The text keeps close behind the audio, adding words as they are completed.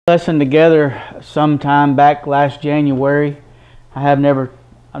Lesson together sometime back last January. I've never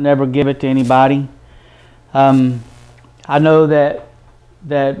give it to anybody. I know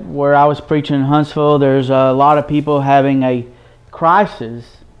that where I was preaching in Huntsville, there's a lot of people having a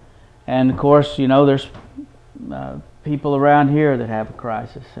crisis, and of course, you know, there's people around here that have a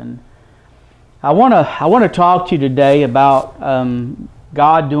crisis. And I want to talk to you today about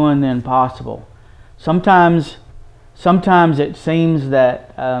God doing the impossible. Sometimes it seems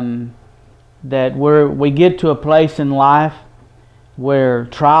that we get to a place in life where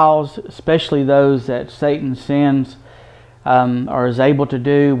trials, especially those that Satan sends, is able to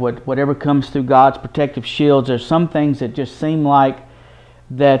do whatever comes through God's protective shields. There's some things that just seem like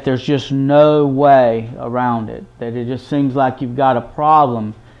that there's just no way around it. That it just seems like you've got a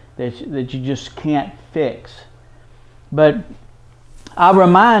problem that you just can't fix. But I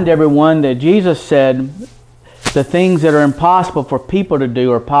remind everyone that Jesus said the things that are impossible for people to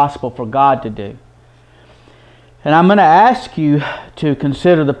do are possible for God to do. And I'm going to ask you to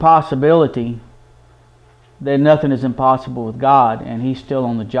consider the possibility that nothing is impossible with God, and He's still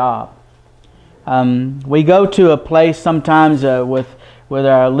on the job. We go to a place sometimes with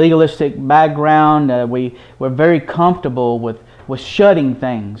our legalistic background. We're very comfortable with shutting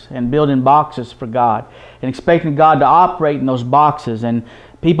things and building boxes for God and expecting God to operate in those boxes. And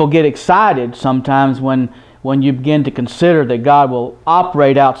people get excited sometimes when you begin to consider that God will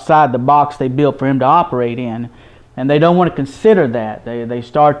operate outside the box they built for Him to operate in. And they don't want to consider that. They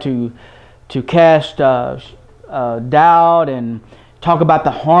start to cast doubt and talk about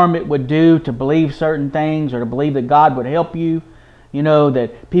the harm it would do to believe certain things, or to believe that God would help you. You know,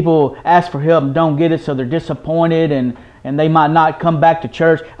 that people ask for help and don't get it, so they're disappointed, and they might not come back to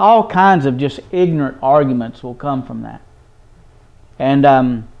church. All kinds of just ignorant arguments will come from that.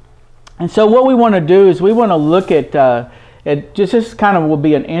 And so what we want to do is we want to look at this kind of will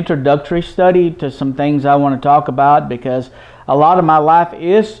be an introductory study to some things I want to talk about, because a lot of my life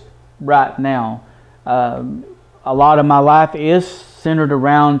is right now. A lot of my life is centered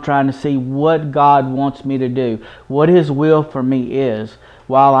around trying to see what God wants me to do, what His will for me is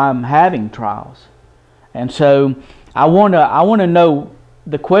while I'm having trials. And so I want to know,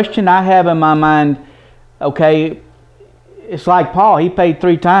 the question I have in my mind, okay, it's like Paul. He prayed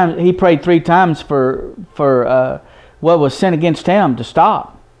three times for what was sin against him to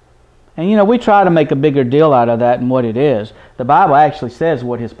stop. And you know, we try to make a bigger deal out of that than what it is. The Bible actually says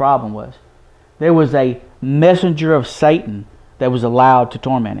what his problem was. There was a messenger of Satan that was allowed to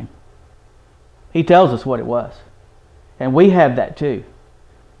torment him. He tells us what it was. And we have that too.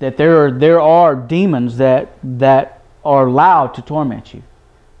 That there are demons that are allowed to torment you.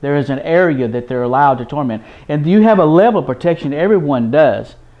 There is an area that they're allowed to torment. And you have a level of protection, everyone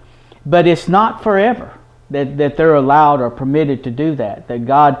does. But it's not forever that they're allowed or permitted to do that. That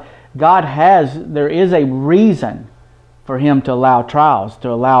there is a reason for Him to allow trials, to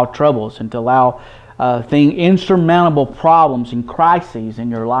allow troubles, and to allow insurmountable problems and crises in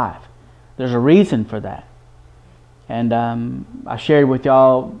your life. There's a reason for that. And I shared with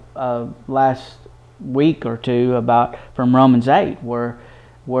y'all last week or two from Romans 8,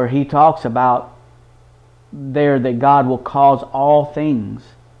 where he talks about there that God will cause all things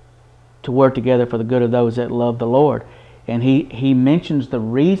to work together for the good of those that love the Lord. And he mentions the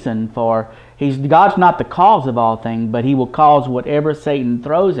reason for, God's not the cause of all things, but He will cause whatever Satan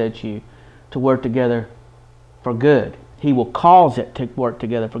throws at you to work together for good. He will cause it to work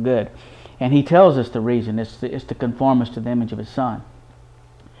together for good. And He tells us the reason. It's to conform us to the image of His Son.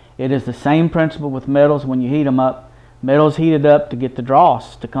 It is the same principle with metals. When you heat them up, metal's heated up to get the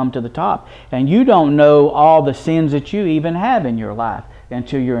dross to come to the top. And you don't know all the sins that you even have in your life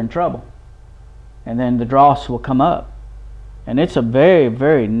until you're in trouble. And then the dross will come up. And it's a very,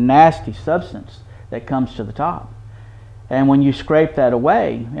 very nasty substance that comes to the top. And when you scrape that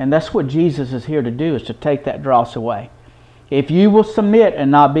away, and that's what Jesus is here to do, is to take that dross away. If you will submit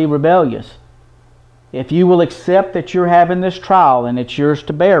and not be rebellious, if you will accept that you're having this trial and it's yours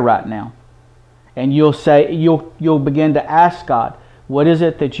to bear right now, and you'll begin to ask God, what is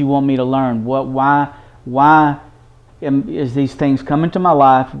it that you want me to learn? Why is these things coming to my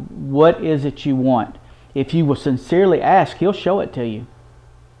life? What is it you want? If you will sincerely ask, He'll show it to you.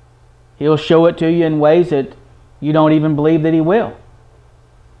 He'll show it to you in ways that you don't even believe that He will.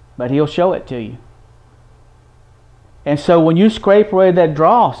 But He'll show it to you. And so when you scrape away that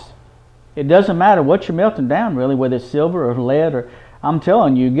dross, it doesn't matter what you're melting down, really, whether it's silver or lead, I'm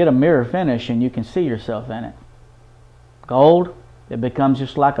telling you, get a mirror finish and you can see yourself in it. Gold, it becomes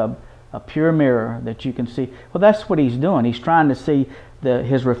just like a pure mirror that you can see. Well, that's what He's doing. He's trying to see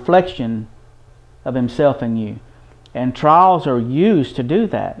His reflection of Himself in you. And trials are used to do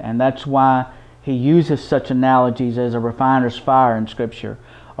that. And that's why he uses such analogies as a refiner's fire in Scripture,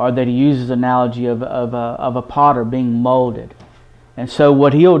 or that he uses analogy of a potter being molded. And so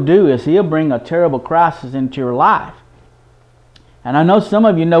what he'll do is he'll bring a terrible crisis into your life. And I know some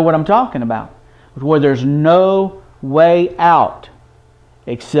of you know what I'm talking about, where there's no way out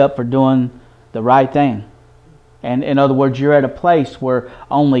except for doing the right thing. And in other words, you're at a place where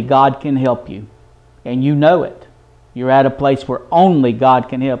only God can help you. And you know it. You're at a place where only God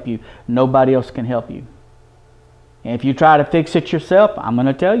can help you. Nobody else can help you. And if you try to fix it yourself, I'm going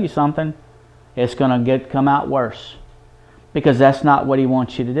to tell you something. It's going to come out worse. Because that's not what he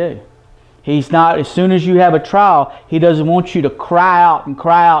wants you to do. He's not, as soon as you have a trial, he doesn't want you to cry out and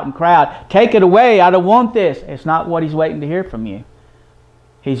cry out and cry out. Take it away, I don't want this. It's not what he's waiting to hear from you.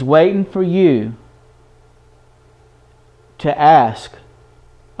 He's waiting for you to ask,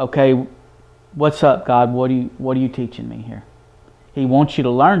 okay, what's up, God? What are you teaching me here? He wants you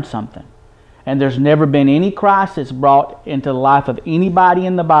to learn something. And there's never been any crisis brought into the life of anybody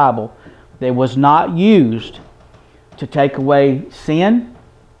in the Bible that was not used to take away sin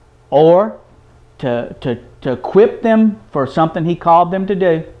or to equip them for something he called them to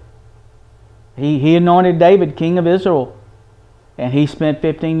do. He anointed David king of Israel, and he spent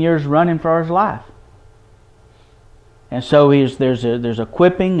 15 years running for his life. And so there's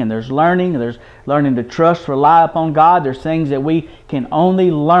equipping, and there's learning to trust, rely upon God. There's things that we can only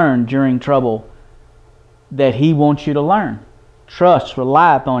learn during trouble that he wants you to learn. Trust,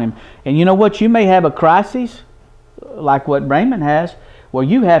 rely upon him. And you know what? You may have a crisis like what Raymond has, where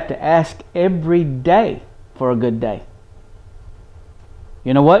you have to ask every day for a good day.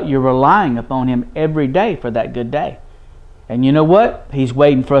 You know what? You're relying upon him every day for that good day. And you know what? He's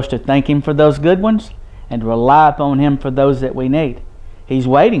waiting for us to thank him for those good ones and rely upon him for those that we need. He's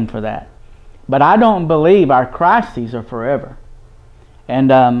waiting for that. But I don't believe our crises are forever.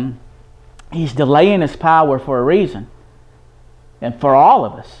 And he's delaying his power for a reason. And for all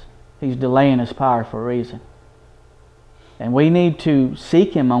of us, he's delaying his power for a reason. And we need to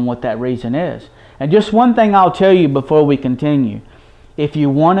seek him on what that reason is. And just one thing I'll tell you before we continue. If you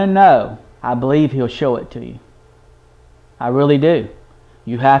want to know, I believe he'll show it to you. I really do.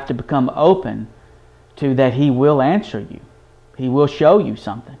 You have to become open to that he will answer you. He will show you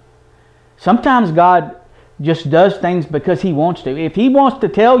something. Sometimes God just does things because he wants to. If he wants to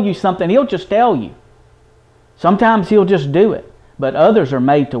tell you something, he'll just tell you. Sometimes he'll just do it. But others are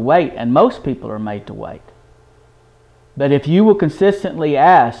made to wait, and most people are made to wait. But if you will consistently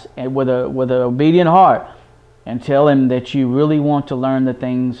ask and with an obedient heart and tell him that you really want to learn the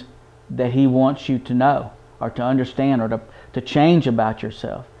things that he wants you to know or to understand or to change about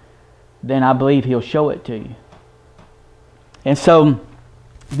yourself, then I believe he'll show it to you. And so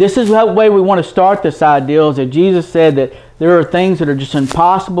this is the way we want to start this idea, is that Jesus said that there are things that are just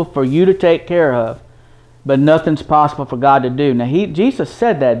impossible for you to take care of, but nothing's possible for God to do. Now Jesus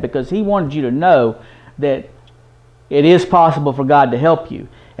said that because he wanted you to know that it is possible for God to help you.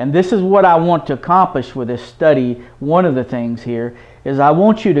 And this is what I want to accomplish with this study. One of the things here is I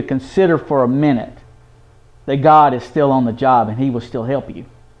want you to consider for a minute that God is still on the job and he will still help you.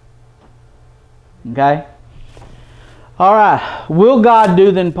 Okay? All right. Will God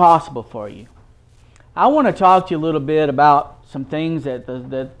do the impossible for you? I want to talk to you a little bit about some things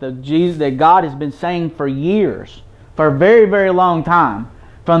that God has been saying for years, for a very, very long time,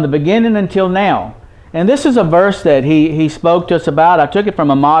 from the beginning until now. And this is a verse that he spoke to us about. I took it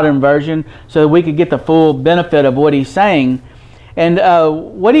from a modern version so that we could get the full benefit of what he's saying. And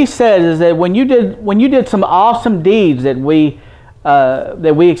what he says is that when you did some awesome deeds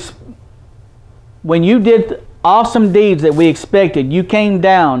when you did awesome deeds that we expected, you came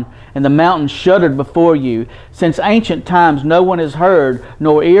down and the mountains shuddered before you. Since ancient times no one has heard,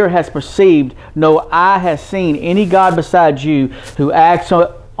 nor ear has perceived, no eye has seen any God besides you who acts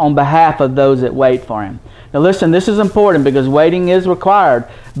on behalf of those that wait for him. Now listen, this is important because waiting is required,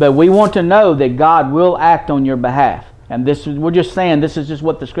 but we want to know that God will act on your behalf. And we're just saying this is just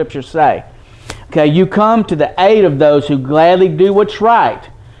what the scriptures say. Okay, you come to the aid of those who gladly do what's right,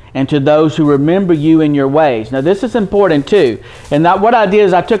 and to those who remember you in your ways. Now this is important too. And what I did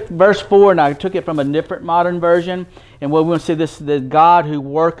is I took verse 4 and I took it from a different modern version. And what we want to see, this is the God who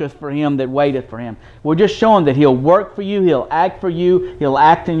worketh for him that waiteth for him. We're just showing that he'll work for you, he'll act for you, he'll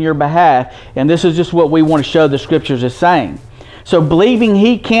act in your behalf. And this is just what we want to show the scriptures is saying. So believing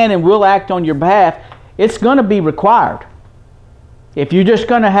he can and will act on your behalf, it's going to be required. If you're just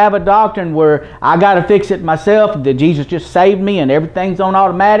going to have a doctrine where I got to fix it myself, that Jesus just saved me and everything's on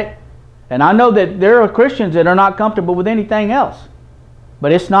automatic. And I know that there are Christians that are not comfortable with anything else.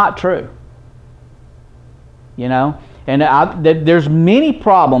 But it's not true. you know. And there's many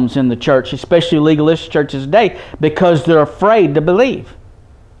problems in the church, especially legalistic churches today, because they're afraid to believe.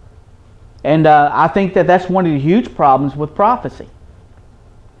 And I think that's one of the huge problems with prophecy.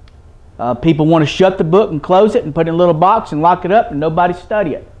 People want to shut the book and close it and put it in a little box and lock it up and nobody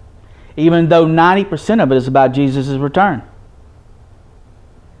study it, even though 90% of it is about Jesus' return.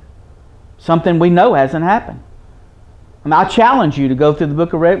 Something we know hasn't happened. I mean, I challenge you to go through the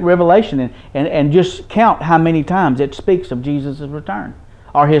book of Revelation and just count how many times it speaks of Jesus' return,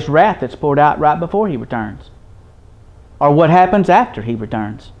 or His wrath that's poured out right before He returns, or what happens after He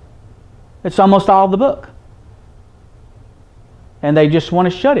returns. It's almost all the book. And they just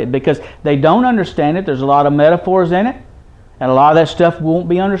want to shut it because they don't understand it. There's a lot of metaphors in it, and a lot of that stuff won't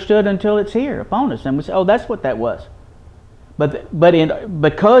be understood until it's here upon us. And we say, oh, that's what that was. But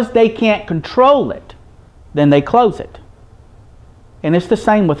because they can't control it, then they close it. And it's the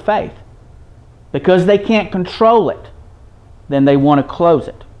same with faith. Because they can't control it, then they want to close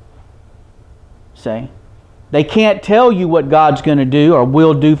it. See? They can't tell you what God's going to do or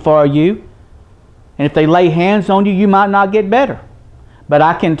will do for you. And if they lay hands on you, you might not get better. But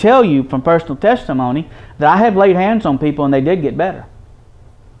I can tell you from personal testimony that I have laid hands on people and they did get better.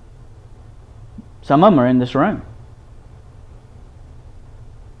 Some of them are in this room.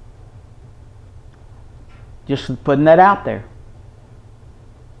 Just putting that out there.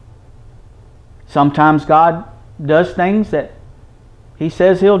 Sometimes God does things that He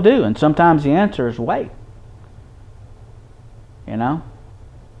says He'll do, and sometimes the answer is wait. You know?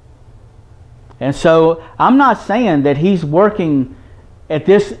 And so I'm not saying that He's working at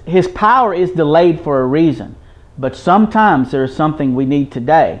this, His power is delayed for a reason. But sometimes there's something we need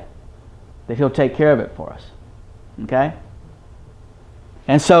today that He'll take care of it for us. Okay?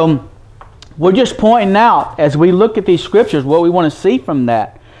 And so we're just pointing out, as we look at these scriptures, what we want to see from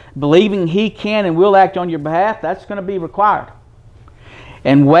that. Believing He can and will act on your behalf, that's going to be required.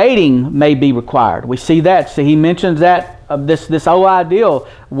 And waiting may be required. We see that. So He mentions that of this whole ideal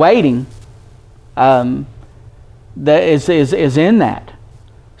waiting that is in that.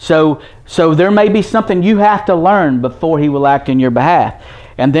 So there may be something you have to learn before He will act in your behalf.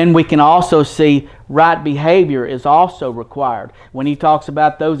 And then we can also see right behavior is also required when He talks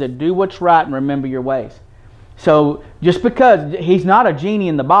about those that do what's right and remember your ways. So just because He's not a genie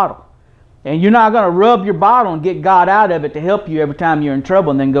in the bottle, and you're not going to rub your bottle and get God out of it to help you every time you're in trouble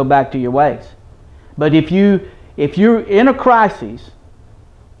and then go back to your ways. But if you're in a crisis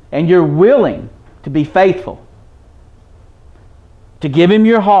and you're willing to be faithful, to give Him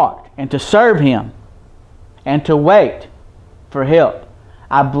your heart and to serve Him and to wait for help,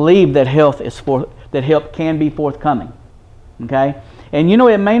 I believe that help can be forthcoming. Okay? And you know,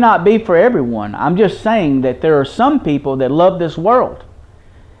 it may not be for everyone. I'm just saying that there are some people that love this world.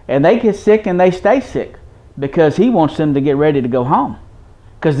 And they get sick and they stay sick because He wants them to get ready to go home.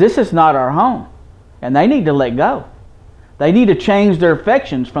 Because this is not our home. And they need to let go. They need to change their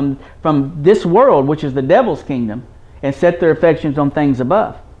affections from this world, which is the devil's kingdom, and set their affections on things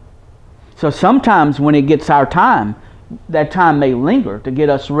above. So sometimes when it gets our time, that time may linger to get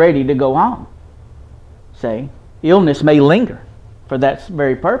us ready to go home. See? Illness may linger for that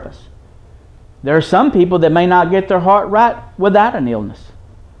very purpose. There are some people that may not get their heart right without an illness.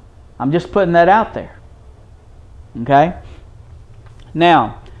 I'm just putting that out there. Okay?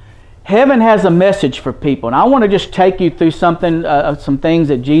 Now, heaven has a message for people. And I want to just take you through something, some things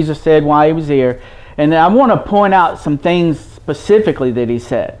that Jesus said while He was here. And I want to point out some things specifically that He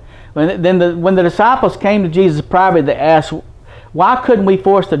said. When the disciples came to Jesus privately, they asked, why couldn't we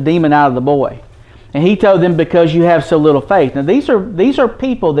force the demon out of the boy? And He told them, because you have so little faith. Now these are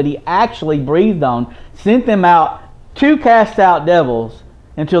people that He actually breathed on, sent them out to cast out devils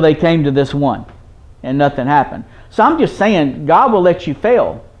until they came to this one. And nothing happened. So I'm just saying, God will let you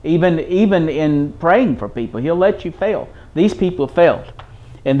fail. Even in praying for people, He'll let you fail. These people failed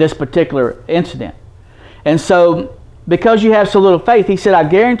in this particular incident. And so, because you have so little faith, He said, I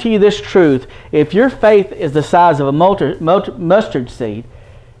guarantee you this truth. If your faith is the size of a mustard seed,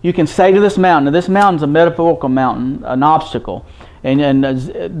 you can say to this mountain, and this mountain's a metaphorical mountain, an obstacle. And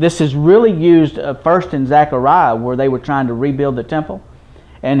this is really used first in Zechariah, where they were trying to rebuild the temple.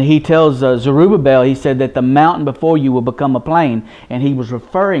 And He tells Zerubbabel, He said that the mountain before you will become a plain. And He was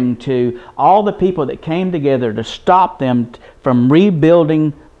referring to all the people that came together to stop them from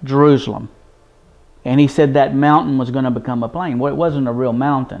rebuilding Jerusalem. And He said that mountain was going to become a plain. Well, it wasn't a real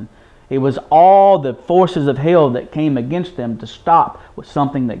mountain. It was all the forces of hell that came against them to stop with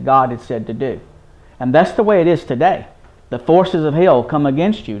something that God had said to do. And that's the way it is today. The forces of hell come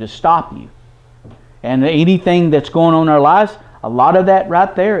against you to stop you. And anything that's going on in our lives, a lot of that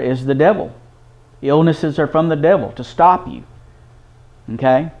right there is the devil. Illnesses are from the devil to stop you.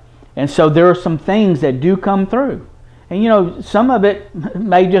 Okay? And so there are some things that do come through. And you know, some of it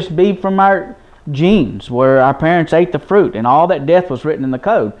may just be from our genes, where our parents ate the fruit and all that death was written in the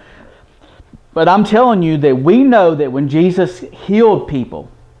code. But I'm telling you that we know that when Jesus healed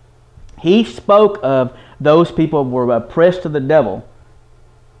people, He spoke of those people who were oppressed of the devil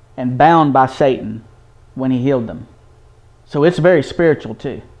and bound by Satan when He healed them. So it's very spiritual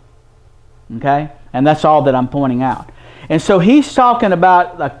too. Okay? And that's all that I'm pointing out. And so He's talking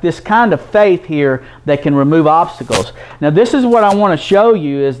about like this kind of faith here that can remove obstacles. Now this is what I want to show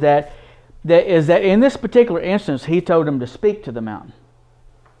you is that in this particular instance, He told him to speak to the mountain.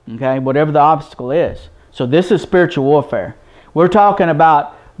 Okay? Whatever the obstacle is. So this is spiritual warfare. We're talking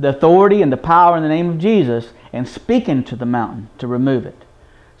about the authority and the power in the name of Jesus and speaking to the mountain to remove it.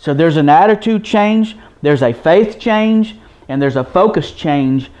 So there's an attitude change, there's a faith change, and there's a focus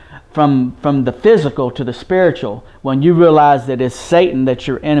change from the physical to the spiritual when you realize that it's Satan that's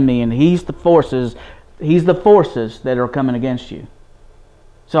your enemy and he's the forces that are coming against you.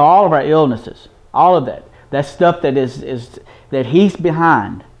 So all of our illnesses, all of that stuff that is that he's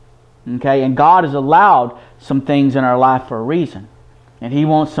behind. Okay, and God has allowed some things in our life for a reason. And He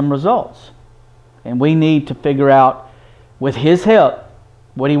wants some results. And we need to figure out with His help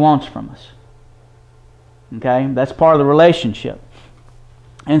what He wants from us. Okay, that's part of the relationship.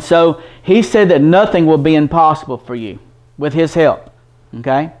 And so He said that nothing will be impossible for you with His help.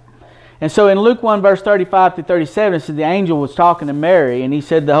 Okay? And so in Luke 1 verse 35 to 37 it said the angel was talking to Mary and he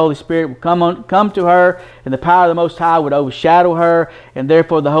said the Holy Spirit would come to her and the power of the Most High would overshadow her and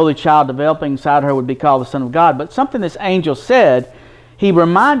therefore the Holy Child developing inside her would be called the Son of God. But something this angel said, he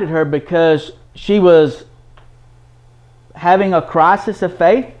reminded her because she was having a crisis of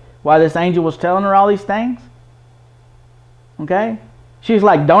faith while this angel was telling her all these things. Okay? She's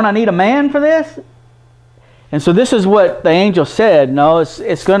like, don't I need a man for this? And so this is what the angel said. No,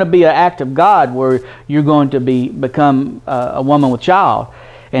 it's going to be an act of God where you're going to become a woman with child.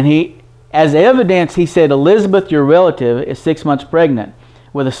 And he, as evidence, he said, Elizabeth, your relative, is 6 months pregnant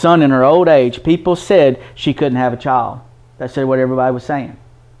with a son in her old age. People said she couldn't have a child. That's what everybody was saying.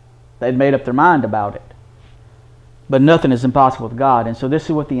 They'd made up their mind about it. But nothing is impossible with God. And so this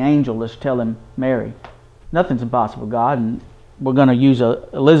is what the angel is telling Mary. Nothing's impossible with God. And we're going to use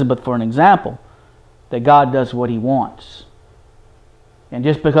Elizabeth for an example. That God does what He wants. And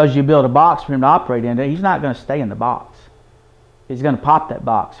just because you build a box for Him to operate in, He's not going to stay in the box. He's going to pop that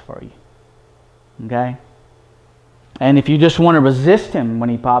box for you. Okay? And if you just want to resist Him when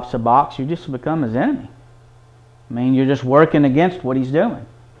He pops a box, you just become His enemy. I mean, you're just working against what He's doing.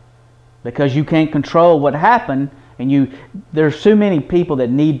 Because you can't control what happened, and there's too many people that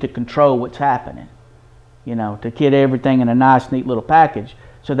need to control what's happening. You know, to get everything in a nice, neat little package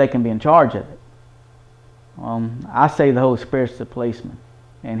so they can be in charge of it. I say the Holy Spirit's the policeman,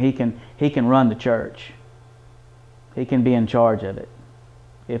 and he can run the church. He can be in charge of it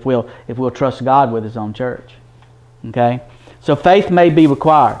if we'll trust God with His own church. Okay, so faith may be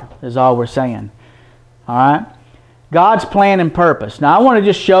required, is all we're saying. All right, God's plan and purpose. Now I want to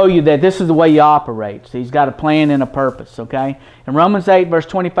just show you that this is the way He operates. He's got a plan and a purpose. Okay, in Romans 8 verse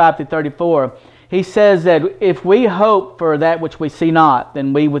 25 to 34, He says that if we hope for that which we see not,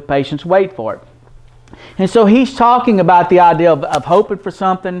 then we with patience wait for it. And so He's talking about the idea of hoping for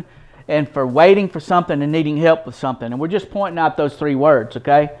something and for waiting for something and needing help with something. And we're just pointing out those three words,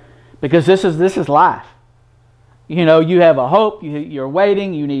 okay? Because this is life. You know, you have a hope, you're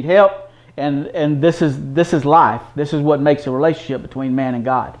waiting, you need help, and this is life. This is what makes a relationship between man and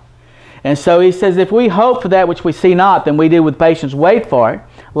God. And so He says, if we hope for that which we see not, then we do with patience wait for it.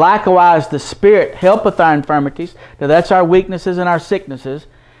 Likewise, the Spirit helpeth our infirmities. Now that's our weaknesses and our sicknesses.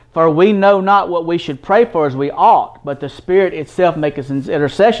 For we know not what we should pray for as we ought, but the Spirit itself maketh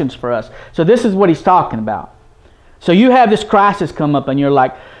intercessions for us. So this is what He's talking about. So you have this crisis come up and you're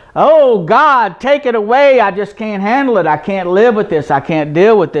like, oh God, take it away. I just can't handle it. I can't live with this. I can't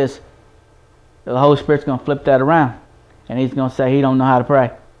deal with this. The Holy Spirit's going to flip that around. And He's going to say He don't know how to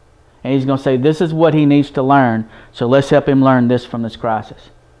pray. And He's going to say this is what he needs to learn. So let's help him learn this from this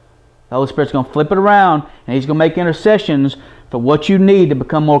crisis. The Holy Spirit's going to flip it around and He's going to make intercessions for what you need to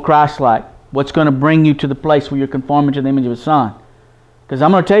become more Christ-like. What's going to bring you to the place where you're conforming to the image of His Son. Because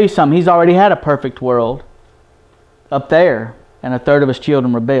I'm going to tell you something. He's already had a perfect world up there. And a third of His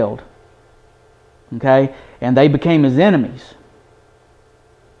children rebelled. Okay? And they became His enemies.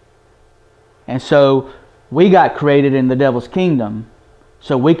 And so we got created in the devil's kingdom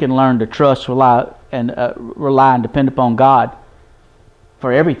so we can learn to trust, rely and depend upon God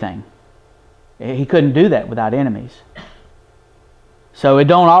for everything. He couldn't do that without enemies. So it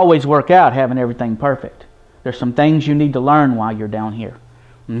don't always work out having everything perfect. There's some things you need to learn while you're down here.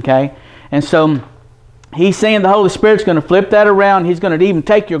 Okay? And so he's saying the Holy Spirit's going to flip that around. He's going to even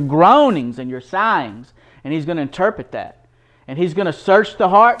take your groanings and your sighings, and He's going to interpret that. And He's going to search the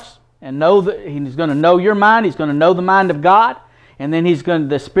hearts and know that He's going to know your mind. He's going to know the mind of God. And then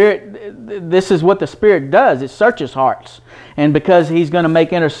the Spirit, this is what the Spirit does. It searches hearts. And because He's going to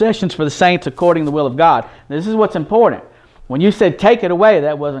make intercessions for the saints according to the will of God. This is what's important. When you said take it away,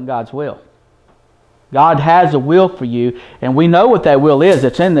 that wasn't God's will. God has a will for you, and we know what that will is.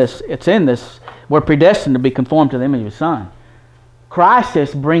 It's in this. We're predestined to be conformed to the image of His Son.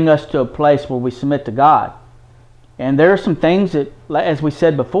 Crisis bring us to a place where we submit to God. And there are some things that, as we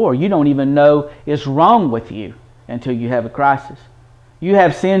said before, you don't even know is wrong with you until you have a crisis. You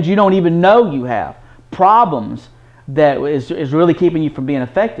have sins you don't even know you have. Problems that is really keeping you from being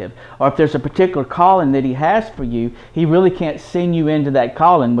effective. Or if there's a particular calling that He has for you, He really can't send you into that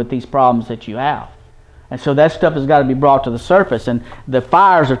calling with these problems that you have. And so that stuff has got to be brought to the surface. And the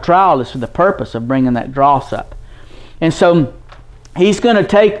fires of trial is for the purpose of bringing that dross up. And so He's going to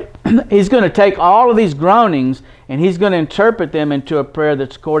take all of these groanings and He's going to interpret them into a prayer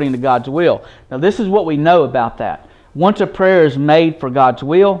that's according to God's will. Now this is what we know about that. Once a prayer is made for God's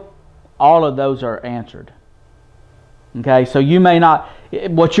will, all of those are answered. Okay, so you may not,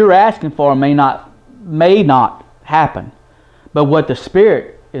 what you're asking for may not happen. But what the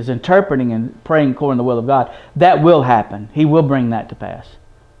Spirit is interpreting and praying according to the will of God, that will happen. He will bring that to pass.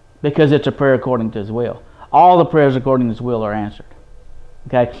 Because it's a prayer according to His will. All the prayers according to His will are answered.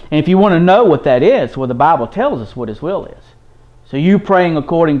 Okay, and if you want to know what that is, well, the Bible tells us what His will is. So you praying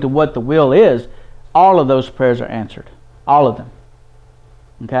according to what the will is, all of those prayers are answered. All of them.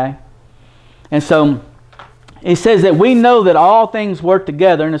 Okay? And so it says that we know that all things work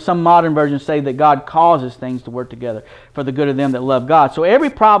together, and some modern versions say that God causes things to work together for the good of them that love God. So every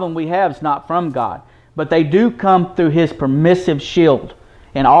problem we have is not from God, but they do come through His permissive shield.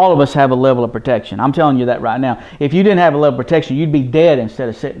 And all of us have a level of protection. I'm telling you that right now. If you didn't have a level of protection, you'd be dead instead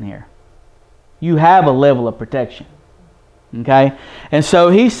of sitting here. You have a level of protection. Okay? And so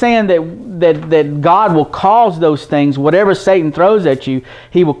he's saying that God will cause those things, whatever Satan throws at you,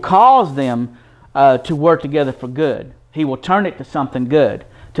 He will cause them to work together for good. He will turn it to something good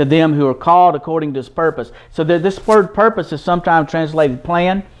to them who are called according to His purpose. So this word purpose is sometimes translated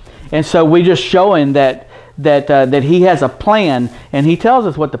plan. And so we're just showing that He has a plan, and He tells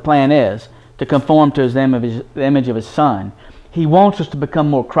us what the plan is, to conform to the image of His Son. He wants us to become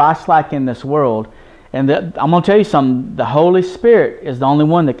more Christ-like in this world. And I'm going to tell you something, the Holy Spirit is the only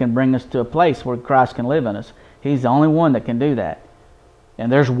one that can bring us to a place where Christ can live in us. He's the only one that can do that.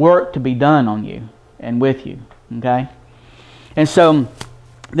 And there's work to be done on you and with you. Okay? And so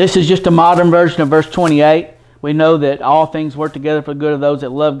this is just a modern version of verse 28. We know that all things work together for the good of those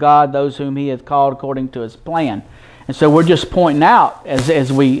that love God, those whom He hath called according to His plan. And so we're just pointing out,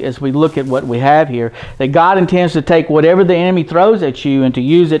 as we look at what we have here, that God intends to take whatever the enemy throws at you and to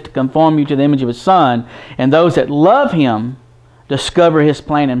use it to conform you to the image of His Son. And those that love Him discover His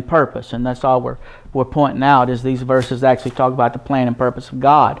plan and purpose. And that's all we're pointing out, is these verses actually talk about the plan and purpose of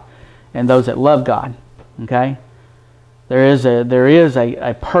God and those that love God. Okay? There is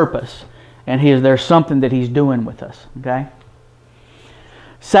a purpose. And there's something that He's doing with us. Okay?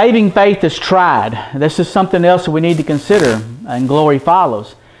 Saving faith is tried. This is something else that we need to consider, and glory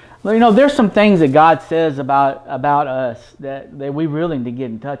follows. You know, there's some things that God says about us that we really need to get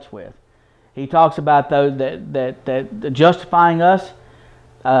in touch with. He talks about those that justifying us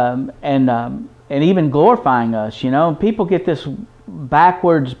and even glorifying us. You know, people get this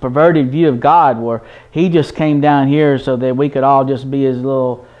backwards, perverted view of God where He just came down here so that we could all just be His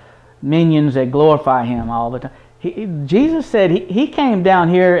little minions that glorify Him all the time. Jesus said he came down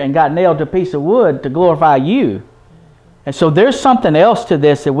here and got nailed to a piece of wood to glorify you. And so there's something else to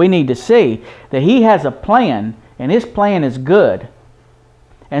this that we need to see, that He has a plan, and His plan is good.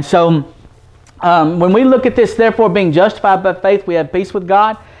 And so when we look at this, therefore being justified by faith, we have peace with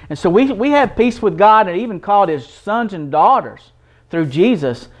God. And so we have peace with God, and even called His sons and daughters through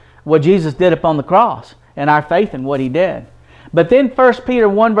Jesus, what Jesus did upon the cross, and our faith in what He did. But then 1 Peter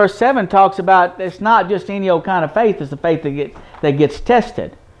 1 verse 7 talks about it's not just any old kind of faith, it's the faith that gets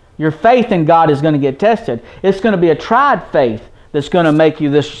tested. Your faith in God is going to get tested. It's going to be a tried faith that's going to make you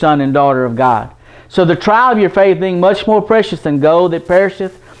this son and daughter of God. So the trial of your faith being much more precious than gold that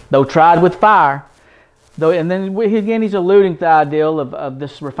perisheth, though tried with fire. And then again he's alluding to the ideal of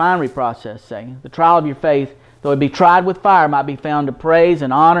this refinery process, saying the trial of your faith, though it be tried with fire, might be found to praise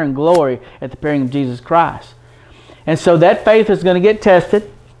and honor and glory at the appearing of Jesus Christ. And so that faith is going to get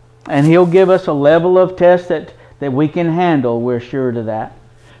tested, and He'll give us a level of test that that we can handle, we're assured of that.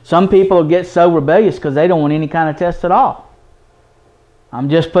 Some people get so rebellious because they don't want any kind of test at all. I'm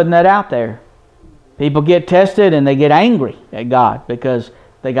just putting that out there. People get tested and they get angry at God because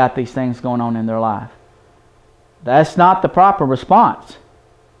they got these things going on in their life. That's not the proper response.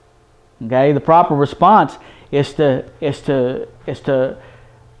 Okay, the proper response is to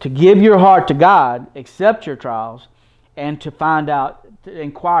give your heart to God, accept your trials, and to find out, to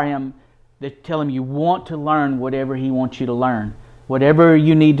inquire Him, to tell Him you want to learn whatever He wants you to learn. Whatever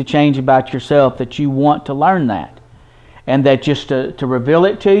you need to change about yourself, that you want to learn that. And that just to reveal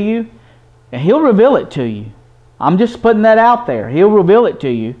it to you, and He'll reveal it to you. I'm just putting that out there. He'll reveal it to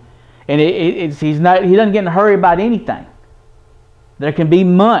you. And He doesn't get in a hurry about anything. There can be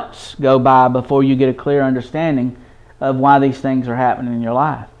months go by before you get a clear understanding of why these things are happening in your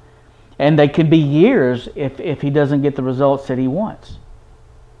life. And they could be years if He doesn't get the results that He wants.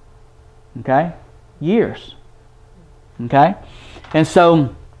 Okay? Years. Okay? And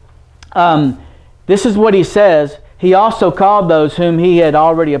so, this is what He says. He also called those whom He had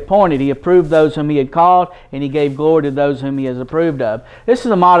already appointed. He approved those whom He had called, and He gave glory to those whom He has approved of. This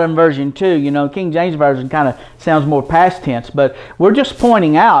is a modern version too. You know, King James Version kind of sounds more past tense, but we're just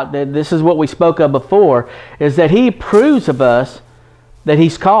pointing out that this is what we spoke of before, is that He approves of us that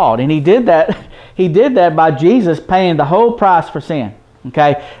He's called. And He did that. He did that by Jesus paying the whole price for sin.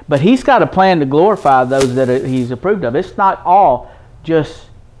 Okay? But He's got a plan to glorify those that He's approved of. It's not all just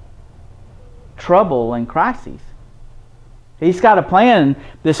trouble and crises. He's got a plan.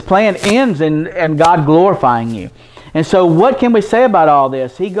 This plan ends in God glorifying you. And so what can we say about all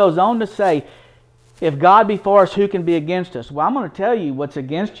this? He goes on to say, if God be for us, who can be against us? Well, I'm going to tell you what's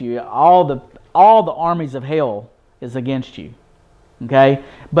against you. All the armies of hell is against you. Okay?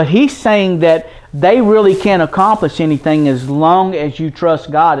 But He's saying that they really can't accomplish anything as long as you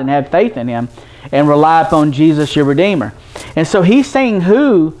trust God and have faith in Him and rely upon Jesus, your Redeemer. And so He's saying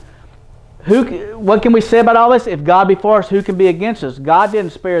what can we say about all this? If God be for us, who can be against us? God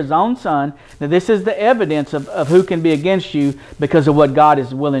didn't spare His own Son. Now this is the evidence of who can be against you because of what God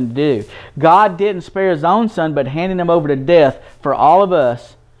is willing to do. God didn't spare His own Son, but handing Him over to death for all of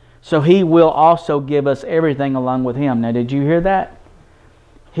us, so He will also give us everything along with Him. Now did you hear that?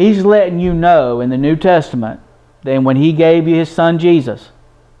 He's letting you know in the New Testament that when He gave you His Son Jesus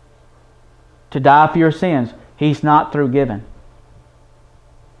to die for your sins, He's not through giving.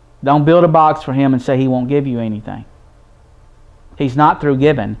 Don't build a box for Him and say He won't give you anything. He's not through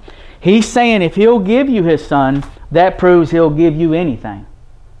giving. He's saying if He'll give you His Son, that proves He'll give you anything.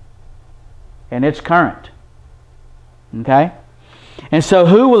 And it's current. Okay? And so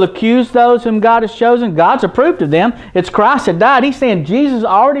who will accuse those whom God has chosen? God's approved of them. It's Christ that died. He's saying Jesus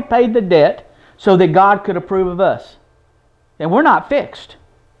already paid the debt so that God could approve of us. And we're not fixed.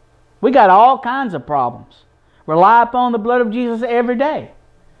 We got all kinds of problems. Rely upon the blood of Jesus every day.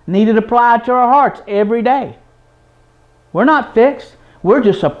 Need it applied to our hearts every day. We're not fixed. We're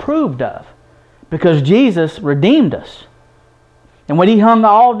just approved of. Because Jesus redeemed us. And when He hung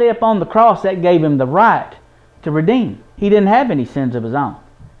all day upon the cross, that gave Him the right to redeem. He didn't have any sins of His own.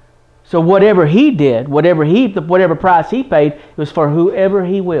 So whatever He did, whatever price He paid, it was for whoever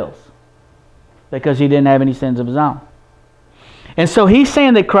He wills. Because He didn't have any sins of His own. And so He's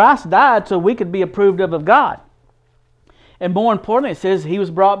saying that Christ died so we could be approved of God. And more importantly, it says He was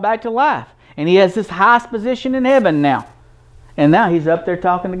brought back to life. And He has this highest position in heaven now. And now He's up there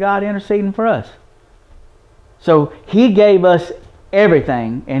talking to God, interceding for us. So He gave us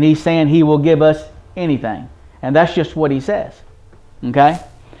everything. And He's saying He will give us anything. And that's just what He says. Okay?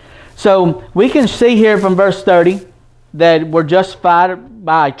 So we can see here from verse 30 that we're justified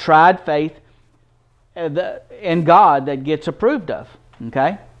by tried faith in God that gets approved of.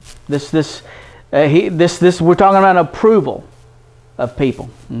 Okay? We're talking about approval of people.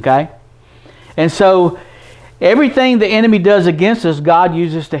 Okay? And so everything the enemy does against us, God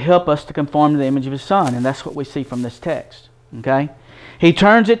uses to help us to conform to the image of His Son. And that's what we see from this text. Okay? He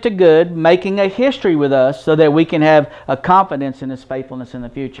turns it to good, making a history with us so that we can have a confidence in His faithfulness in the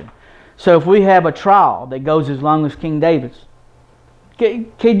future. So if we have a trial that goes as long as King David's,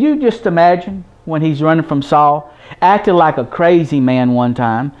 can you just imagine when he's running from Saul, acted like a crazy man one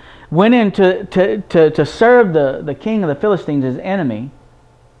time, went in to serve the king of the Philistines as enemy,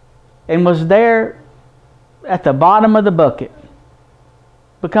 and was there at the bottom of the bucket,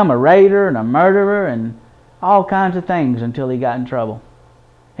 become a raider and a murderer and all kinds of things until he got in trouble.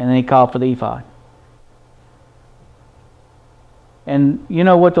 And then he called for the ephod. And you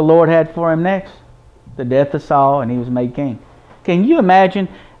know what the Lord had for him next? The death of Saul, and he was made king. Can you imagine?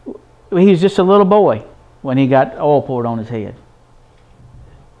 He was just a little boy when he got oil poured on his head.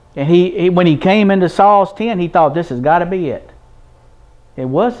 And when he came into Saul's tent, he thought, this has got to be it. It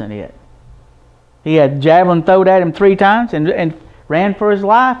wasn't it. He had javelin thrown at him 3 times and ran for his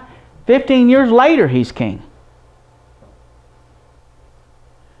life. 15 years later, he's king.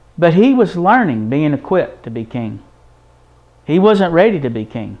 But he was learning, being equipped to be king. He wasn't ready to be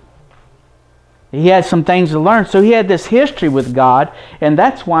king. He had some things to learn. So he had this history with God, and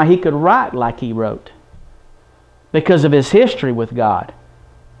that's why he could write like he wrote. Because of his history with God.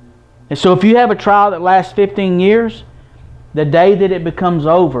 And so if you have a trial that lasts 15 years, the day that it becomes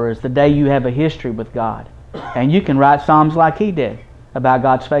over is the day you have a history with God. And you can write Psalms like he did about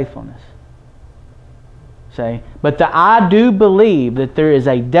God's faithfulness. See? But I do believe that there is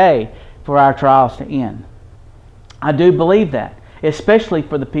a day for our trials to end. I do believe that. Especially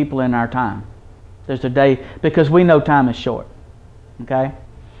for the people in our time. There's a day, because we know time is short. Okay?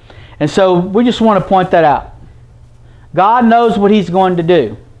 And so we just want to point that out. God knows what He's going to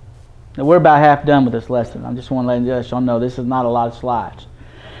do. Now, we're about half done with this lesson. I just want to let y'all know this is not a lot of slides.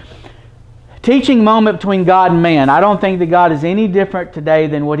 Teaching moment between God and man. I don't think that God is any different today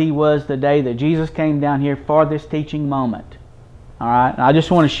than what He was the day that Jesus came down here for this teaching moment. Alright? I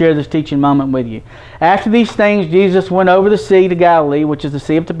just want to share this teaching moment with you. After these things, Jesus went over the sea to Galilee, which is the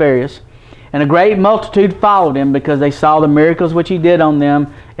Sea of Tiberias, and a great multitude followed Him because they saw the miracles which He did on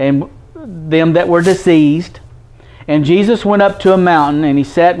them and them that were diseased. And Jesus went up to a mountain, and He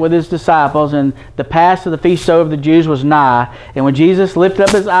sat with His disciples, and the Pasch of the feast of the Jews was nigh. And when Jesus lifted up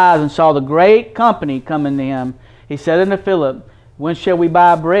His eyes and saw the great company coming to Him, He said unto Philip, when shall we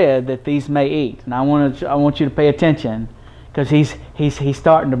buy bread that these may eat? And I want you to pay attention, because he's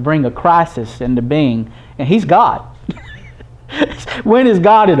starting to bring a crisis into being, and He's God. When is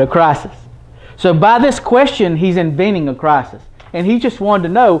God in a crisis? So by this question, He's inventing a crisis. And He just wanted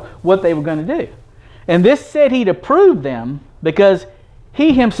to know what they were going to do. And this said He to prove them, because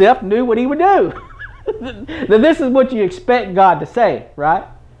He Himself knew what He would do. That this is what you expect God to say, right?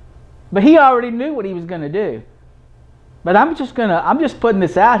 But He already knew what He was going to do. But I'm just putting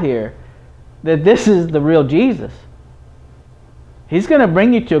this out here, that this is the real Jesus. He's going to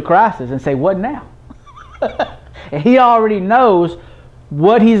bring you to a crisis and say, what now? And He already knows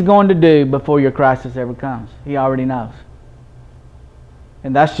what He's going to do before your crisis ever comes. He already knows.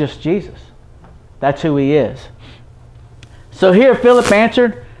 And that's just Jesus. That's who He is. So here Philip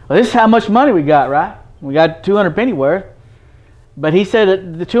answered, well, this is how much money we got, right? We got 200 pennyworth. But he said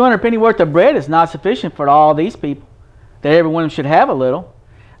that the 200 pennyworth of bread is not sufficient for all these people, that everyone should have a little.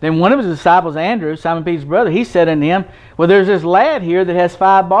 Then one of his disciples, Andrew, Simon Peter's brother, he said unto him, well, there's this lad here that has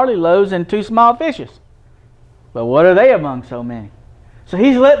 5 barley loaves and 2 small fishes. But what are they among so many? So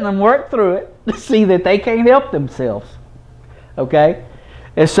he's letting them work through it to see that they can't help themselves. Okay?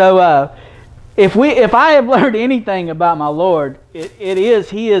 And so if I have learned anything about my Lord, it is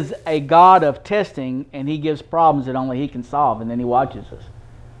He is a God of testing, and He gives problems that only He can solve, and then He watches us.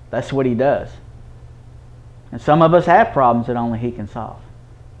 That's what He does. And some of us have problems that only He can solve.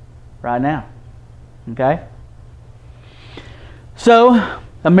 Right now. Okay? So,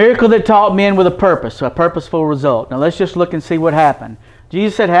 a miracle that taught men with a purpose, a purposeful result. Now let's just look and see what happened.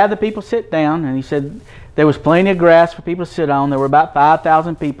 Jesus said, have the people sit down, and He said there was plenty of grass for people to sit on. There were about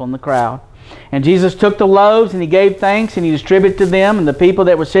 5,000 people in the crowd. And Jesus took the loaves, and He gave thanks, and He distributed to them and the people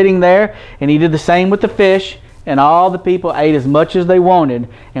that were sitting there, and He did the same with the fish. And all the people ate as much as they wanted.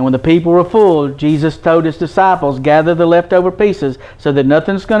 And when the people were full, Jesus told His disciples, gather the leftover pieces so that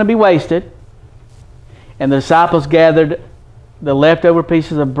nothing's going to be wasted. And the disciples gathered the leftover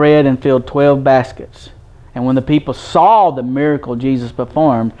pieces of bread and filled 12 baskets. And when the people saw the miracle Jesus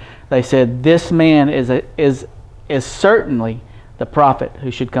performed, they said, this man is certainly the prophet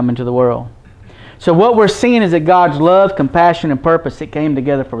who should come into the world. So what we're seeing is that God's love, compassion, and purpose, it came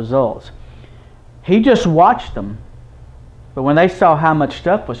together for results. He just watched them. But when they saw how much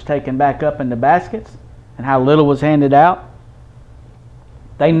stuff was taken back up in the baskets and how little was handed out,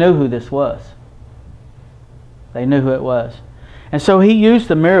 they knew who this was. They knew who it was. And so He used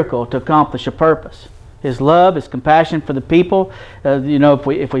the miracle to accomplish a purpose. His love, His compassion for the people.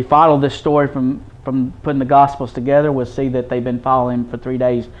 If we follow this story from putting the Gospels together, we'll see that they've been following Him for 3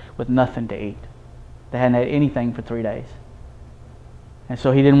 days with nothing to eat. They hadn't had anything for 3 days. And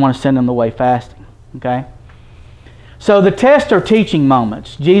so He didn't want to send them away fasting. Okay? So the tests are teaching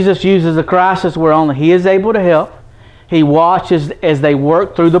moments. Jesus uses a crisis where only He is able to help. He watches as they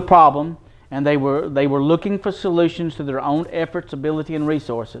work through the problem, and they were looking for solutions through their own efforts, ability, and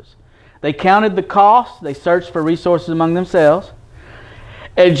resources. They counted the cost. They searched for resources among themselves.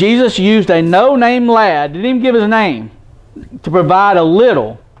 And Jesus used a no-name lad, didn't even give his name, to provide a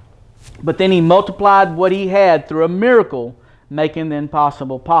little. But then He multiplied what he had through a miracle making the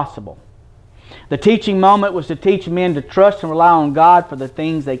impossible possible. The teaching moment was to teach men to trust and rely on God for the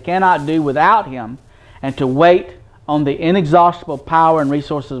things they cannot do without Him, and to wait on the inexhaustible power and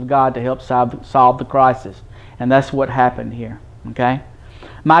resources of God to help solve the crisis. And that's what happened here. Okay?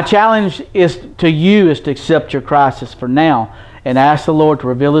 My challenge to you is to accept your crisis for now and ask the Lord to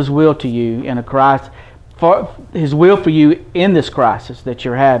reveal His will to you in a crisis, for His will for you in this crisis that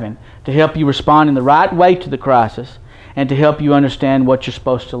you're having, to help you respond in the right way to the crisis and to help you understand what you're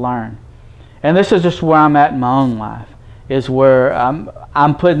supposed to learn. And this is just where I'm at in my own life, is where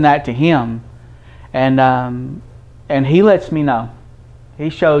I'm putting that to Him, and He lets me know. He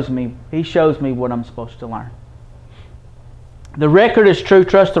shows me what I'm supposed to learn. The record is true.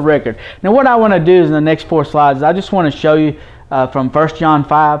 Trust the record. Now, what I want to do is in the next 4 slides, I just want to show you from 1 John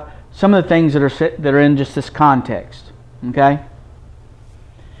 5 some of the things that are in just this context. Okay.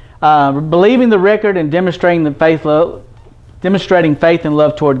 Believing the record and demonstrating faith and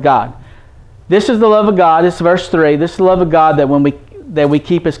love toward God. This is the love of God. This is verse 3. This is the love of God that we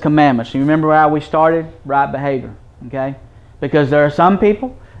keep His commandments. You remember how we started? Right behavior. Okay? Because there are some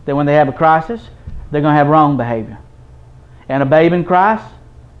people that when they have a crisis, they're going to have wrong behavior. And a babe in Christ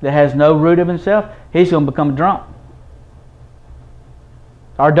that has no root of himself, he's going to become a drunk.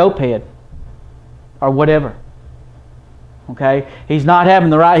 Or dopehead. Or whatever. Okay? He's not having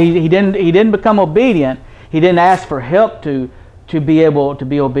the right... He didn't become obedient. He didn't ask for help to be able to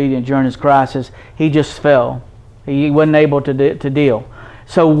be obedient during his crisis. He just fell. He wasn't able to deal.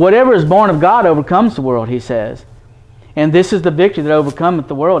 So whatever is born of God overcomes the world, he says. And this is the victory that overcometh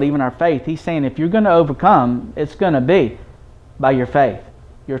the world, even our faith. He's saying if you're going to overcome, it's going to be by your faith.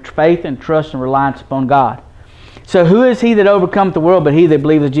 Your faith and trust and reliance upon God. So who is he that overcometh the world but he that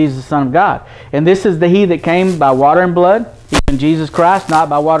believeth Jesus the Son of God? And this is the he that came by water and blood, even Jesus Christ, not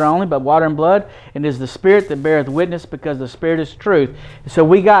by water only, but water and blood. And it is the Spirit that beareth witness, because the Spirit is truth. So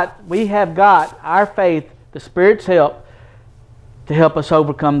we have got our faith, the Spirit's help, to help us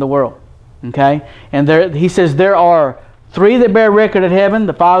overcome the world. Okay? And he says there are 3 that bear record in heaven,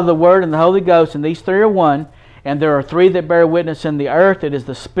 the Father, the Word, and the Holy Ghost, and these 3 are one. And there are 3 that bear witness in the earth. It is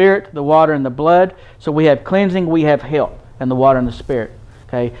the Spirit, the water, and the blood. So we have cleansing, we have help, and the water and the Spirit.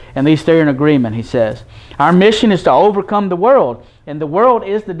 Okay? And these 3 are in agreement, he says. Our mission is to overcome the world. And the world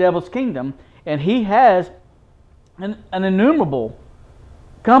is the devil's kingdom. And he has an innumerable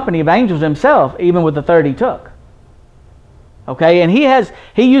company of angels himself, even with the 3rd he took. Okay? And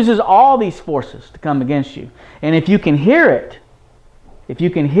he uses all these forces to come against you. And if you can hear it,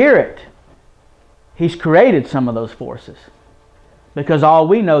 he's created some of those forces. Because all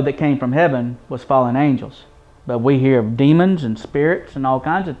we know that came from heaven was fallen angels. But we hear of demons and spirits and all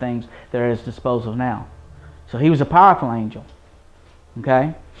kinds of things that are at his disposal now. So he was a powerful angel.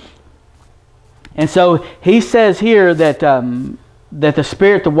 Okay? And so he says here that the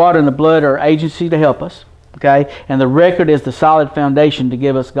Spirit, the water, and the blood are agency to help us. Okay? And the record is the solid foundation to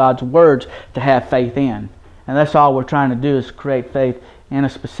give us God's words to have faith in. And that's all we're trying to do, is create faith in a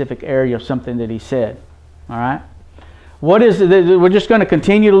specific area of something that he said. All right? We're just going to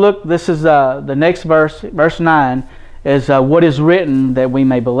continue to look. This is the next verse, verse 9, is what is written that we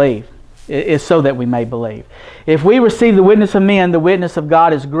may believe. It's so that we may believe. If we receive the witness of men, the witness of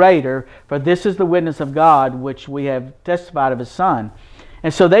God is greater, for this is the witness of God which we have testified of His Son.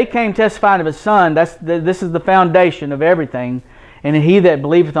 And so they came testifying of His Son. This is the foundation of everything. And he that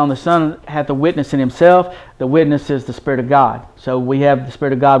believeth on the Son hath a witness in himself. The witness is the Spirit of God. So we have the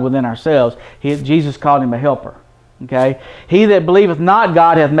Spirit of God within ourselves. Jesus called him a helper. Okay? He that believeth not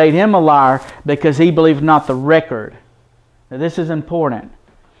God hath made him a liar, because he believeth not the record. Now this is important.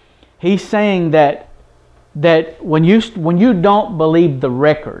 He's saying that when you don't believe the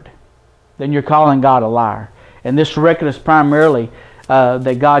record, then you're calling God a liar. And this record is primarily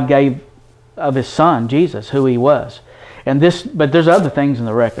that God gave of His Son, Jesus, who He was. But there's other things in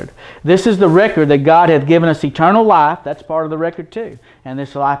the record. This is the record that God hath given us eternal life. That's part of the record too. And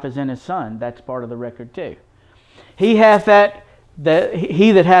this life is in His Son. That's part of the record too. He that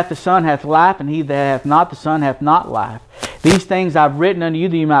hath the Son hath life, and he that hath not the Son hath not life. These things I've written unto you,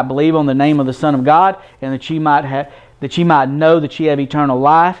 that you might believe on the name of the Son of God, and that ye might know that ye have eternal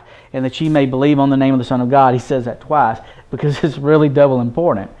life, and that ye may believe on the name of the Son of God. He says that twice, because it's really double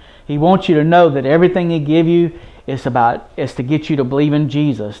important. He wants you to know that everything He give you is to get you to believe in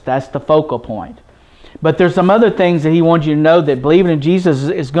Jesus. That's the focal point. But there's some other things that He wants you to know, that believing in Jesus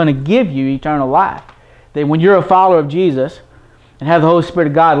is going to give you eternal life. That when you're a follower of Jesus and have the Holy Spirit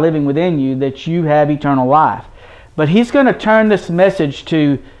of God living within you, that you have eternal life. But He's going to turn this message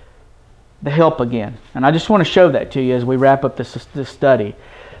to the help again. And I just want to show that to you as we wrap up this study.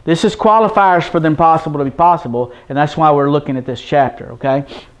 This is qualifiers for the impossible to be possible, and that's why we're looking at this chapter, okay?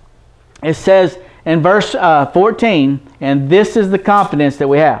 It says in verse 14, and this is the confidence that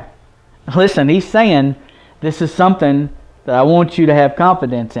we have. Listen, he's saying this is something that I want you to have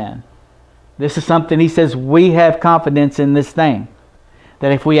confidence in. This is something, he says, we have confidence in this thing.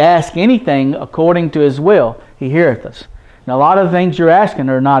 That if we ask anything according to His will, He heareth us. Now, a lot of the things you're asking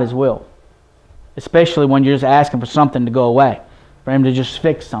are not His will. Especially when you're just asking for something to go away. For Him to just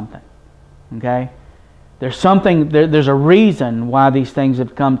fix something. Okay? There's something, there's a reason why these things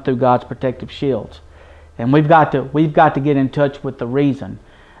have come through God's protective shields. And we've got to get in touch with the reason.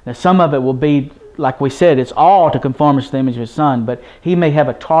 Now, some of it will be, like we said, it's all to conform us to the image of His Son, but He may have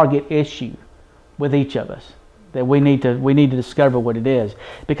a target issue with each of us that we need to discover what it is.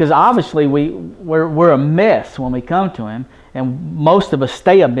 Because obviously we're a mess when we come to Him, and most of us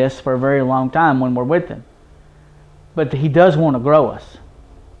stay a mess for a very long time when we're with Him. But He does want to grow us.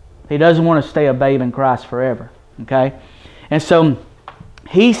 He doesn't want to stay a babe in Christ forever. Okay? And so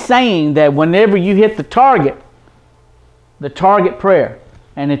He's saying that whenever you hit the target prayer,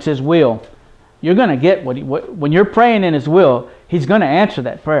 and it's His will, you're going to get when you're praying in His will, He's going to answer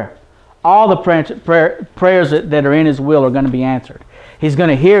that prayer. All the prayers that are in His will are going to be answered. He's going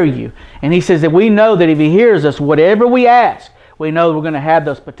to hear you. And He says that we know that if He hears us, whatever we ask, we know we're going to have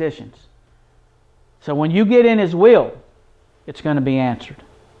those petitions. So when you get in His will, it's going to be answered.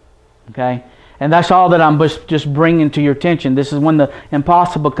 Okay? And that's all that I'm just bringing to your attention. This is when the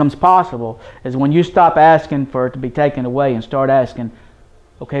impossible becomes possible, is when you stop asking for it to be taken away and start asking,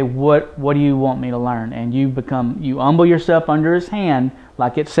 okay, what do you want me to learn? And you humble yourself under His hand,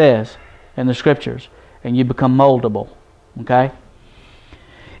 like it says in the Scriptures, and you become moldable. Okay?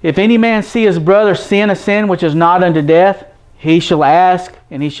 If any man see his brother sin a sin which is not unto death, he shall ask,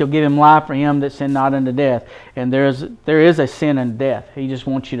 and He shall give him life for him that sin not unto death. And there is a sin unto death. He just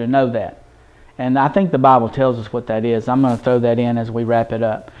wants you to know that. And I think the Bible tells us what that is. I'm going to throw that in as we wrap it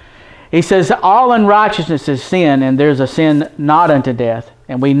up. He says, all unrighteousness is sin, and there's a sin not unto death.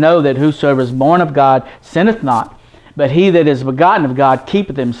 And we know that whosoever is born of God sinneth not, but he that is begotten of God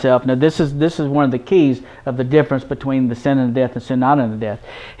keepeth himself. Now this is one of the keys of the difference between the sin unto death and sin not unto death.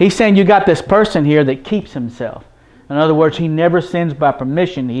 He's saying you got this person here that keeps himself. In other words, he never sins by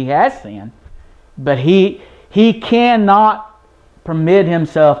permission. He has sinned, but he cannot permit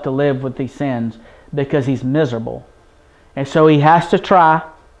himself to live with these sins because he's miserable. And so he has to try,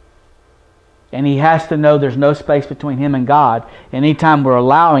 and he has to know there's no space between him and God. Anytime we're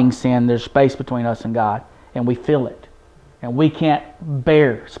allowing sin, there's space between us and God, and we feel it. And we can't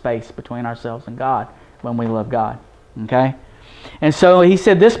bear space between ourselves and God when we love God. Okay? And so he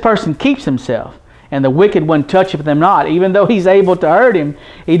said this person keeps himself, and the wicked one toucheth him not. Even though he's able to hurt him,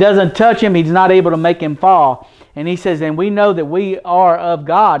 he doesn't touch him. He's not able to make him fall. And he says, and we know that we are of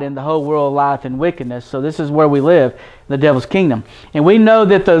God, and the whole world lieth in wickedness. So this is where we live, the devil's kingdom. And we know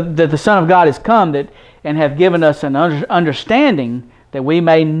that the Son of God has come and have given us an understanding that we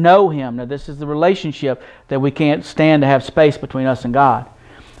may know Him. Now this is the relationship that we can't stand to have space between us and God.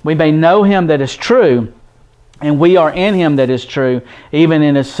 We may know Him that is true, and we are in Him that is true, even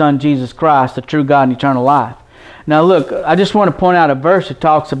in His Son Jesus Christ, the true God and eternal life. Now look, I just want to point out a verse that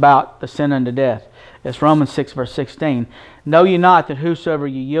talks about the sin unto death. It's Romans 6 verse 16. Know ye not that whosoever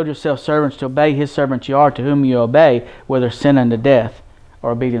ye yield yourselves servants to obey, his servants ye are to whom you obey, whether sin unto death or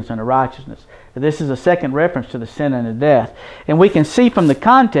obedience unto righteousness. This is a second reference to the sin unto death. And we can see from the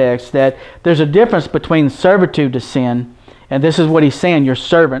context that there's a difference between servitude to sin, and this is what he's saying, you're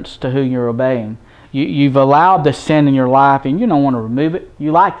servants to whom you're obeying. You've allowed the sin in your life and you don't want to remove it.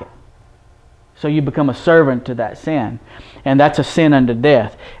 You like it. So you become a servant to that sin. And that's a sin unto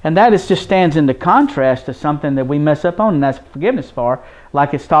death. And that just stands into contrast to something that we mess up on, and that's forgiveness for,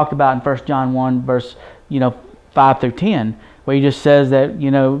 like it's talked about in 1 John 1 verse 5 through 10, where he just says that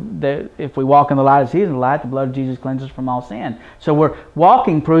that if we walk in the light as He is in the light, the blood of Jesus cleanses us from all sin. So we're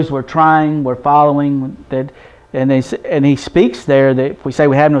walking proves we're trying, we're following that, and he speaks there that if we say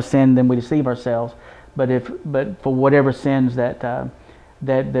we have no sin, then we deceive ourselves. But for whatever sins that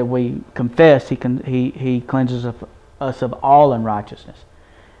we confess, He cleanses us of all unrighteousness.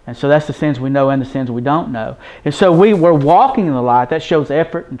 And so that's the sins we know and the sins we don't know. And so we're walking in the light. That shows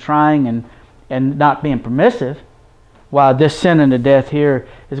effort and trying and not being permissive. While this sin unto death here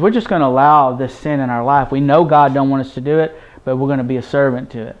is we're just going to allow this sin in our life. We know God don't want us to do it, but we're going to be a servant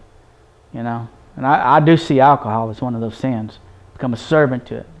to it. And I do see alcohol as one of those sins. Become a servant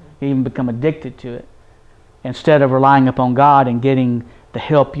to it. Even become addicted to it. Instead of relying upon God and getting the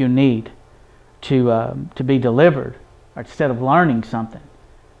help you need to be delivered, or instead of learning something,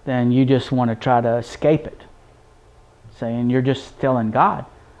 then you just want to try to escape it. Saying you're just telling God,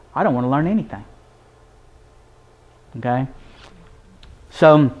 I don't want to learn anything. Okay?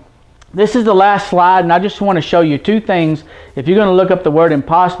 So this is the last slide, and I just want to show you two things. If you're going to look up the word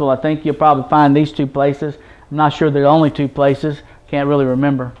impossible, I think you'll probably find these two places. I'm not sure they're the only two places. Can't really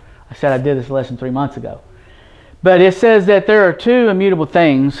remember. I said I did this lesson 3 months ago. But it says that there are two immutable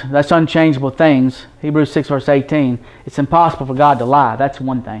things, that's unchangeable things. Hebrews 6 verse 18. It's impossible for God to lie. That's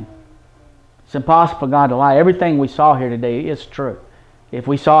one thing. It's impossible for God to lie. Everything we saw here today is true. If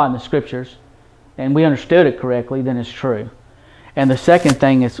we saw it in the Scriptures and we understood it correctly, then it's true. And the second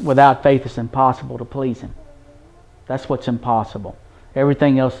thing is, without faith it's impossible to please Him. That's what's impossible.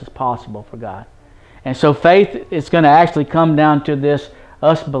 Everything else is possible for God. And so faith is going to actually come down to this,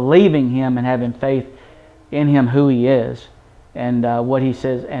 us believing Him and having faith in Him, who He is, and what He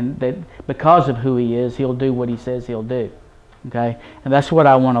says, and that because of who He is, He'll do what He says He'll do. Okay? And that's what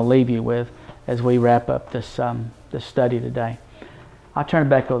I want to leave you with as we wrap up this, this study today. I'll turn it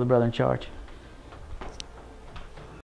back over to the brother in charge.